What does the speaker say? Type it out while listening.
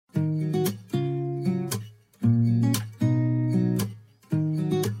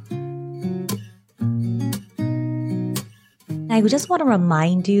I just want to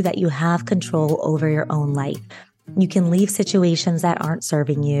remind you that you have control over your own life. You can leave situations that aren't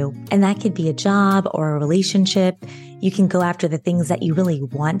serving you, and that could be a job or a relationship. You can go after the things that you really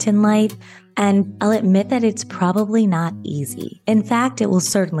want in life, and I'll admit that it's probably not easy. In fact, it will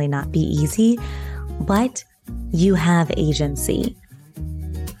certainly not be easy, but you have agency.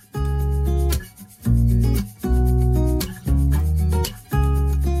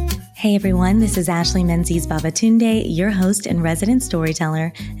 Hey everyone, this is Ashley Menzies Babatunde, your host and resident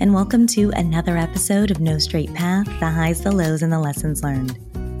storyteller, and welcome to another episode of No Straight Path, the highs, the lows, and the lessons learned.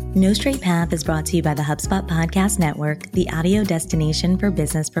 No Straight Path is brought to you by the HubSpot Podcast Network, the audio destination for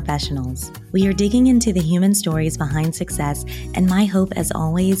business professionals. We are digging into the human stories behind success, and my hope, as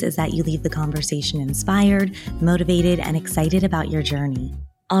always, is that you leave the conversation inspired, motivated, and excited about your journey.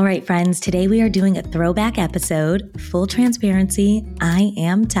 All right, friends, today we are doing a throwback episode. Full transparency, I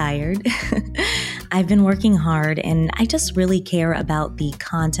am tired. I've been working hard and I just really care about the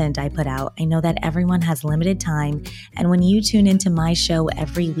content I put out. I know that everyone has limited time, and when you tune into my show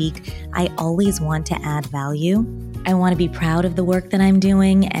every week, I always want to add value. I want to be proud of the work that I'm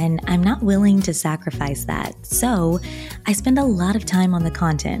doing, and I'm not willing to sacrifice that. So I spend a lot of time on the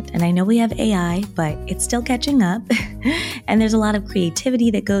content, and I know we have AI, but it's still catching up. And there's a lot of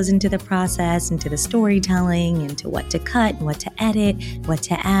creativity that goes into the process, into the storytelling, into what to cut and what to edit, what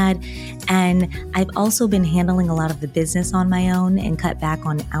to add. And I've also been handling a lot of the business on my own and cut back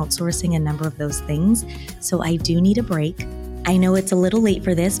on outsourcing a number of those things. So I do need a break. I know it's a little late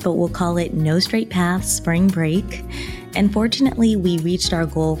for this, but we'll call it No Straight Path Spring Break. And fortunately, we reached our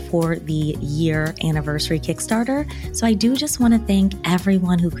goal for the year anniversary Kickstarter. So I do just want to thank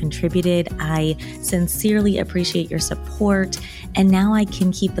everyone who contributed. I sincerely appreciate your support. And now I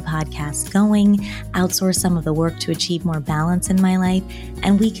can keep the podcast going, outsource some of the work to achieve more balance in my life,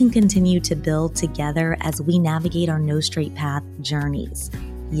 and we can continue to build together as we navigate our No Straight Path journeys.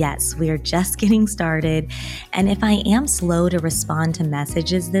 Yes, we are just getting started. And if I am slow to respond to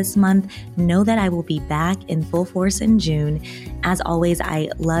messages this month, know that I will be back in full force in June. As always, I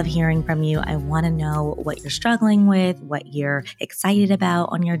love hearing from you. I want to know what you're struggling with, what you're excited about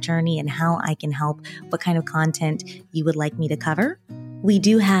on your journey, and how I can help, what kind of content you would like me to cover. We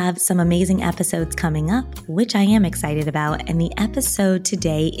do have some amazing episodes coming up, which I am excited about. And the episode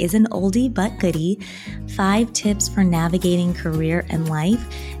today is an oldie but goodie, 5 tips for navigating career and life.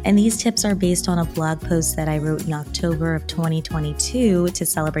 And these tips are based on a blog post that I wrote in October of 2022 to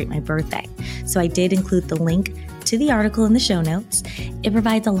celebrate my birthday. So I did include the link to the article in the show notes. It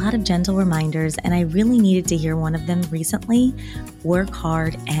provides a lot of gentle reminders, and I really needed to hear one of them recently: work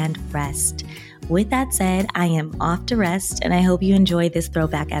hard and rest. With that said, I am off to rest, and I hope you enjoy this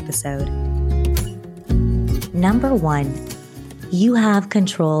throwback episode. Number 1, you have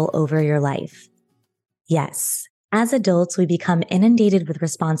control over your life. Yes, as adults, we become inundated with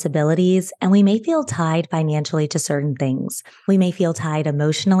responsibilities, and we may feel tied financially to certain things. We may feel tied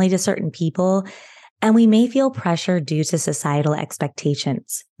emotionally to certain people, and we may feel pressure due to societal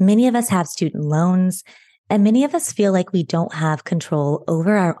expectations. Many of us have student loans, and many of us feel like we don't have control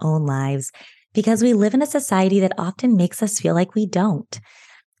over our own lives because we live in a society that often makes us feel like we don't.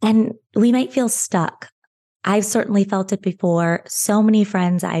 And we might feel stuck. I've certainly felt it before. So many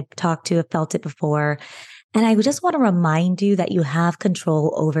friends I've talked to have felt it before. And I just want to remind you that you have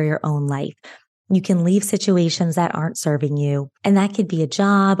control over your own life. You can leave situations that aren't serving you, and that could be a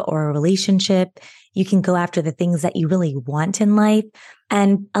job or a relationship. You can go after the things that you really want in life.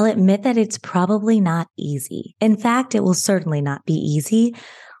 And I'll admit that it's probably not easy. In fact, it will certainly not be easy,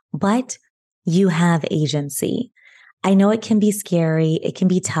 but you have agency. I know it can be scary, it can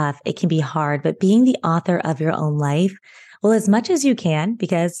be tough, it can be hard, but being the author of your own life, well, as much as you can,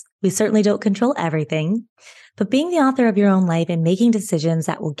 because we certainly don't control everything, but being the author of your own life and making decisions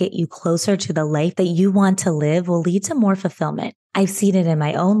that will get you closer to the life that you want to live will lead to more fulfillment. I've seen it in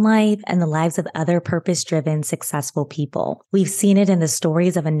my own life and the lives of other purpose-driven, successful people. We've seen it in the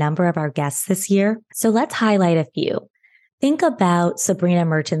stories of a number of our guests this year. So let's highlight a few. Think about Sabrina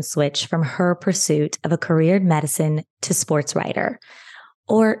Merchant switch from her pursuit of a career in medicine to sports writer,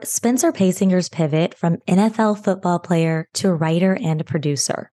 or Spencer Pasinger's pivot from NFL football player to a writer and a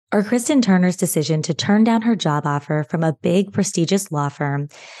producer, or Kristen Turner's decision to turn down her job offer from a big prestigious law firm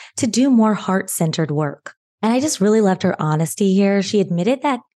to do more heart-centered work. And I just really loved her honesty here. She admitted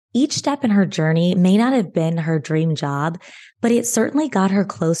that each step in her journey may not have been her dream job, but it certainly got her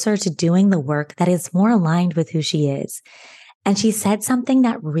closer to doing the work that is more aligned with who she is. And she said something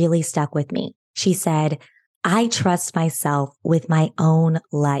that really stuck with me. She said, "I trust myself with my own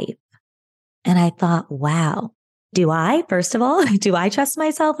life." And I thought, wow, do I? First of all, do I trust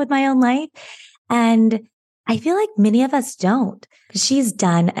myself with my own life? And I feel like many of us don't. She's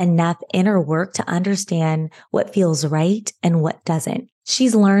done enough inner work to understand what feels right and what doesn't.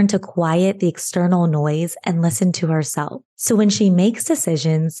 She's learned to quiet the external noise and listen to herself. So when she makes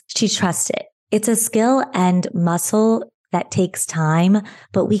decisions, she trusts it. It's a skill and muscle that takes time,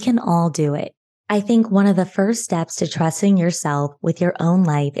 but we can all do it. I think one of the first steps to trusting yourself with your own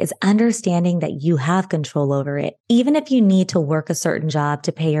life is understanding that you have control over it. Even if you need to work a certain job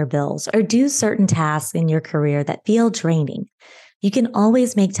to pay your bills or do certain tasks in your career that feel draining, you can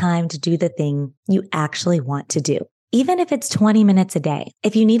always make time to do the thing you actually want to do. Even if it's 20 minutes a day.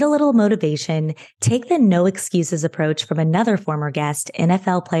 If you need a little motivation, take the no excuses approach from another former guest,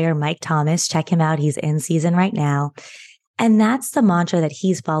 NFL player Mike Thomas. Check him out. He's in season right now. And that's the mantra that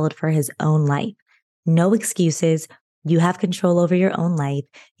he's followed for his own life. No excuses. You have control over your own life.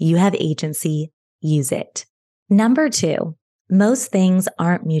 You have agency. Use it. Number 2, most things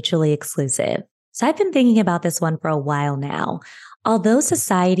aren't mutually exclusive. So I've been thinking about this one for a while now. Although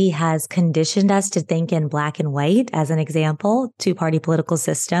society has conditioned us to think in black and white, as an example, two-party political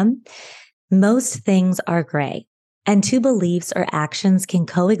system, most things are gray, and two beliefs or actions can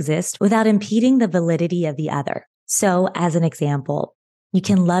coexist without impeding the validity of the other. So as an example, you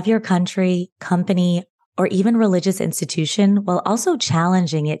can love your country, company, or even religious institution while also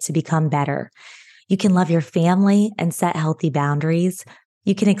challenging it to become better. You can love your family and set healthy boundaries.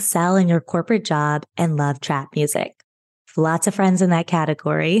 You can excel in your corporate job and love trap music. Lots of friends in that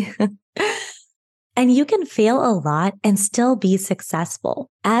category. And you can fail a lot and still be successful.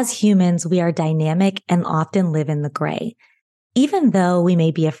 As humans, we are dynamic and often live in the gray, even though we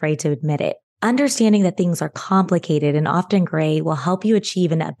may be afraid to admit it. Understanding that things are complicated and often gray will help you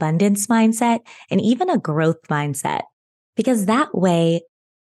achieve an abundance mindset and even a growth mindset. Because that way,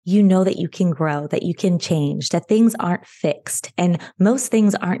 you know that you can grow, that you can change, that things aren't fixed, and most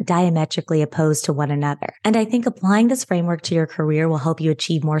things aren't diametrically opposed to one another. And I think applying this framework to your career will help you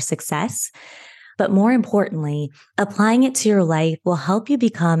achieve more success. But more importantly, applying it to your life will help you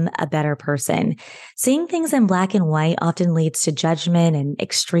become a better person. Seeing things in black and white often leads to judgment and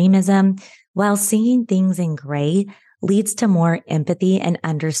extremism, while seeing things in gray leads to more empathy and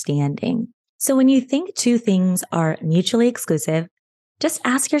understanding. So when you think two things are mutually exclusive, just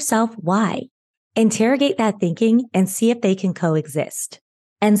ask yourself why. Interrogate that thinking and see if they can coexist.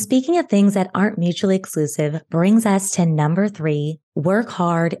 And speaking of things that aren't mutually exclusive brings us to number 3, work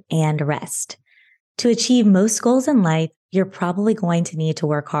hard and rest. To achieve most goals in life, you're probably going to need to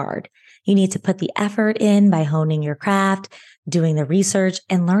work hard. You need to put the effort in by honing your craft, doing the research,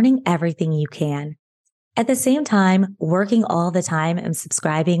 and learning everything you can. At the same time, working all the time and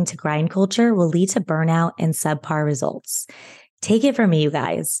subscribing to grind culture will lead to burnout and subpar results. Take it from me, you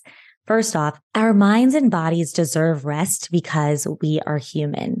guys. First off, our minds and bodies deserve rest because we are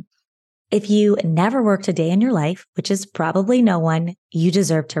human. If you never worked a day in your life, which is probably no one, you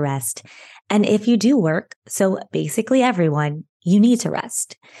deserve to rest. And if you do work, so basically everyone, you need to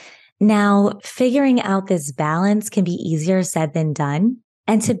rest. Now, figuring out this balance can be easier said than done.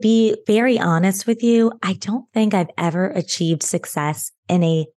 And to be very honest with you, I don't think I've ever achieved success in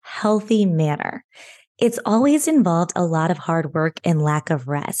a healthy manner. It's always involved a lot of hard work and lack of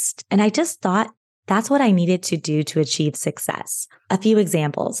rest. And I just thought that's what I needed to do to achieve success. A few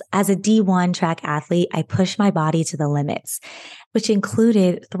examples. As a D1 track athlete, I pushed my body to the limits, which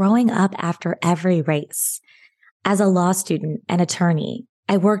included throwing up after every race. As a law student and attorney,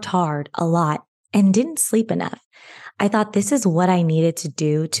 I worked hard a lot and didn't sleep enough. I thought this is what I needed to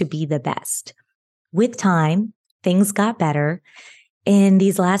do to be the best. With time, things got better. In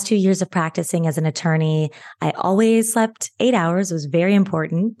these last 2 years of practicing as an attorney, I always slept 8 hours. It was very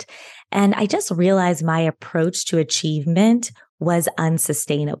important. And I just realized my approach to achievement was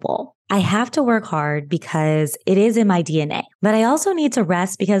unsustainable. I have to work hard because it is in my DNA, but I also need to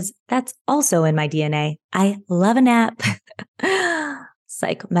rest because that's also in my DNA. I love a nap. It's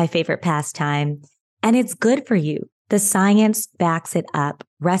like my favorite pastime, and it's good for you. The science backs it up.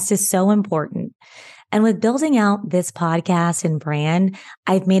 Rest is so important. And with building out this podcast and brand,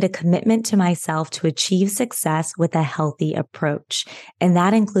 I've made a commitment to myself to achieve success with a healthy approach. And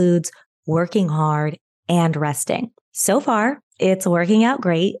that includes working hard and resting. So far, it's working out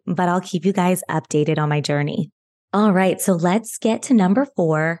great, but I'll keep you guys updated on my journey. All right, so let's get to number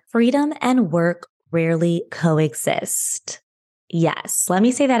 4. Freedom and work rarely coexist. Yes, let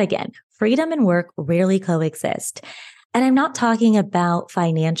me say that again. Freedom and work rarely coexist. And I'm not talking about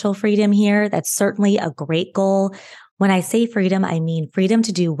financial freedom here. That's certainly a great goal. When I say freedom, I mean freedom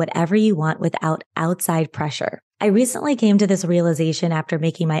to do whatever you want without outside pressure. I recently came to this realization after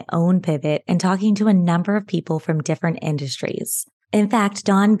making my own pivot and talking to a number of people from different industries. In fact,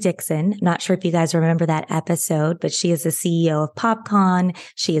 Dawn Dixon, not sure if you guys remember that episode, but she is the CEO of PopCon.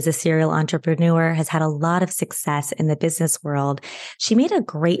 She is a serial entrepreneur, has had a lot of success in the business world. She made a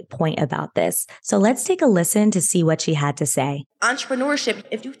great point about this. So let's take a listen to see what she had to say. Entrepreneurship,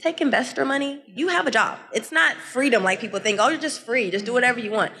 if you take investor money, you have a job. It's not freedom like people think, oh, you're just free, just do whatever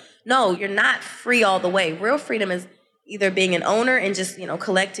you want. No, you're not free all the way. Real freedom is either being an owner and just,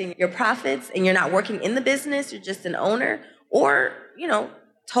 collecting your profits and you're not working in the business, you're just an owner, or,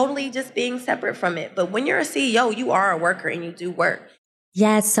 totally just being separate from it. But when you're a CEO, you are a worker and you do work.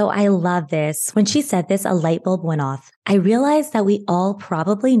 Yes, so I love this. When she said this, a light bulb went off. I realized that we all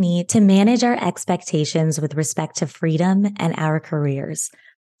probably need to manage our expectations with respect to freedom and our careers.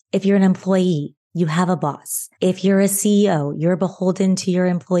 If you're an employee, you have a boss. If you're a CEO, you're beholden to your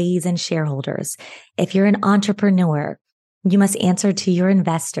employees and shareholders. If you're an entrepreneur, you must answer to your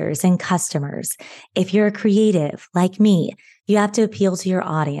investors and customers. If you're a creative like me, you have to appeal to your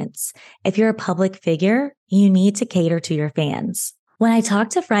audience. If you're a public figure, you need to cater to your fans. When I talk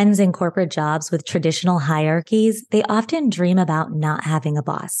to friends in corporate jobs with traditional hierarchies, they often dream about not having a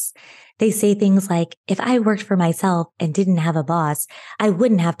boss. They say things like, if I worked for myself and didn't have a boss, I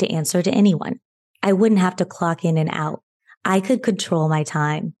wouldn't have to answer to anyone. I wouldn't have to clock in and out. I could control my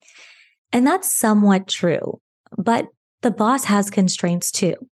time. And that's somewhat true, but the boss has constraints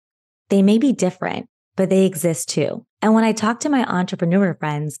too. They may be different, but they exist too. And when I talk to my entrepreneur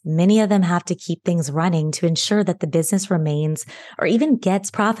friends, many of them have to keep things running to ensure that the business remains or even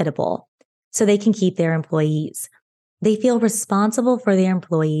gets profitable so they can keep their employees. They feel responsible for their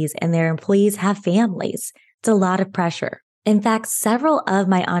employees and their employees have families. It's a lot of pressure. In fact, several of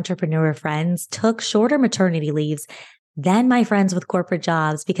my entrepreneur friends took shorter maternity leaves than my friends with corporate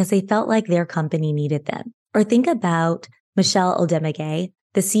jobs because they felt like their company needed them. Or think about Michelle Odemagay,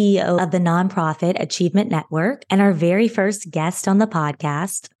 the CEO of the nonprofit Achievement Network and our very first guest on the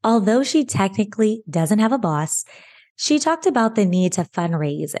podcast. Although she technically doesn't have a boss, she talked about the need to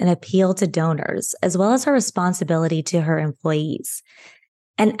fundraise and appeal to donors, as well as her responsibility to her employees.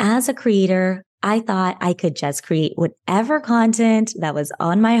 And as a creator, I thought I could just create whatever content that was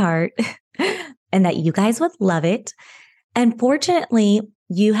on my heart and that you guys would love it. And fortunately,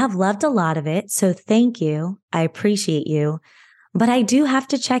 you have loved a lot of it. So thank you. I appreciate you. But I do have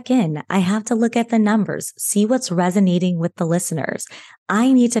to check in. I have to look at the numbers, see what's resonating with the listeners.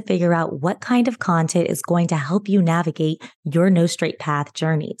 I need to figure out what kind of content is going to help you navigate your No Straight Path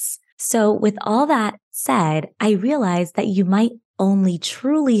journeys. So with all that said, I realize that you might only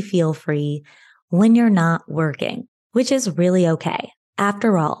truly feel free when you're not working, which is really okay.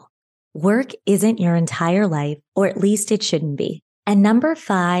 After all, work isn't your entire life, or at least it shouldn't be. And number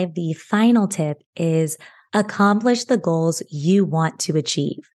 5, the final tip is accomplish the goals you want to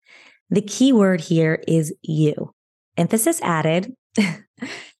achieve. The key word here is you. Emphasis added,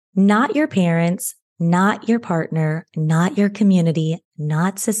 not your parents, not your partner, not your community,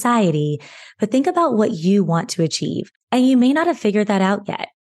 not society, but think about what you want to achieve. And you may not have figured that out yet.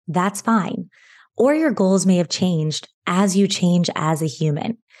 That's fine. Or your goals may have changed as you change as a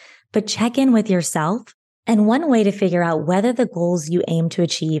human. But check in with yourself. And one way to figure out whether the goals you aim to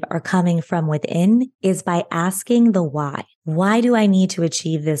achieve are coming from within is by asking the why. Why do I need to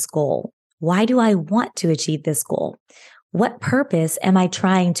achieve this goal? Why do I want to achieve this goal? What purpose am I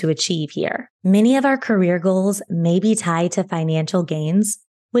trying to achieve here? Many of our career goals may be tied to financial gains,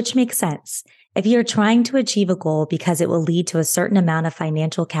 which makes sense. If you're trying to achieve a goal because it will lead to a certain amount of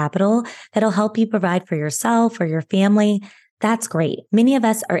financial capital that'll help you provide for yourself or your family, that's great. Many of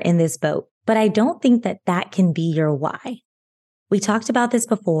us are in this boat. But I don't think that that can be your why. We talked about this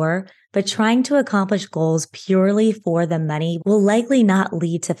before, but trying to accomplish goals purely for the money will likely not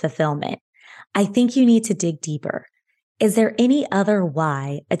lead to fulfillment. I think you need to dig deeper. Is there any other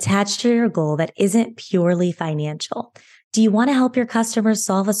why attached to your goal that isn't purely financial? Do you want to help your customers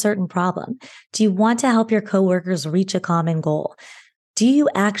solve a certain problem? Do you want to help your coworkers reach a common goal? Do you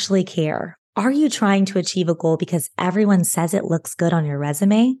actually care? Are you trying to achieve a goal because everyone says it looks good on your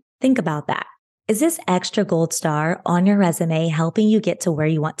resume? Think about that. Is this extra gold star on your resume helping you get to where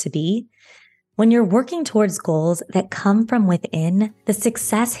you want to be? When you're working towards goals that come from within, the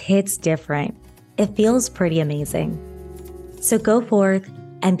success hits different. It feels pretty amazing. So go forth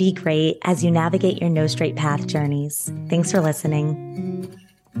and be great as you navigate your No Straight Path journeys. Thanks for listening.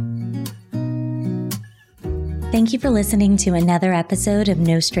 Thank you for listening to another episode of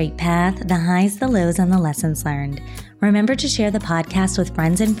No Straight Path, the highs, the lows, and the lessons learned. Remember to share the podcast with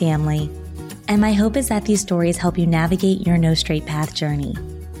friends and family. And my hope is that these stories help you navigate your No Straight Path journey.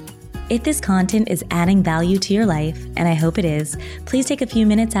 If this content is adding value to your life, and I hope it is, please take a few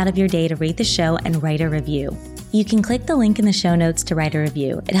minutes out of your day to rate the show and write a review. You can click the link in the show notes to write a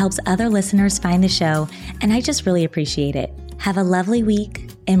review. It helps other listeners find the show, and I just really appreciate it. Have a lovely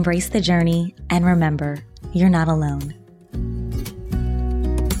week, embrace the journey, and remember, you're not alone.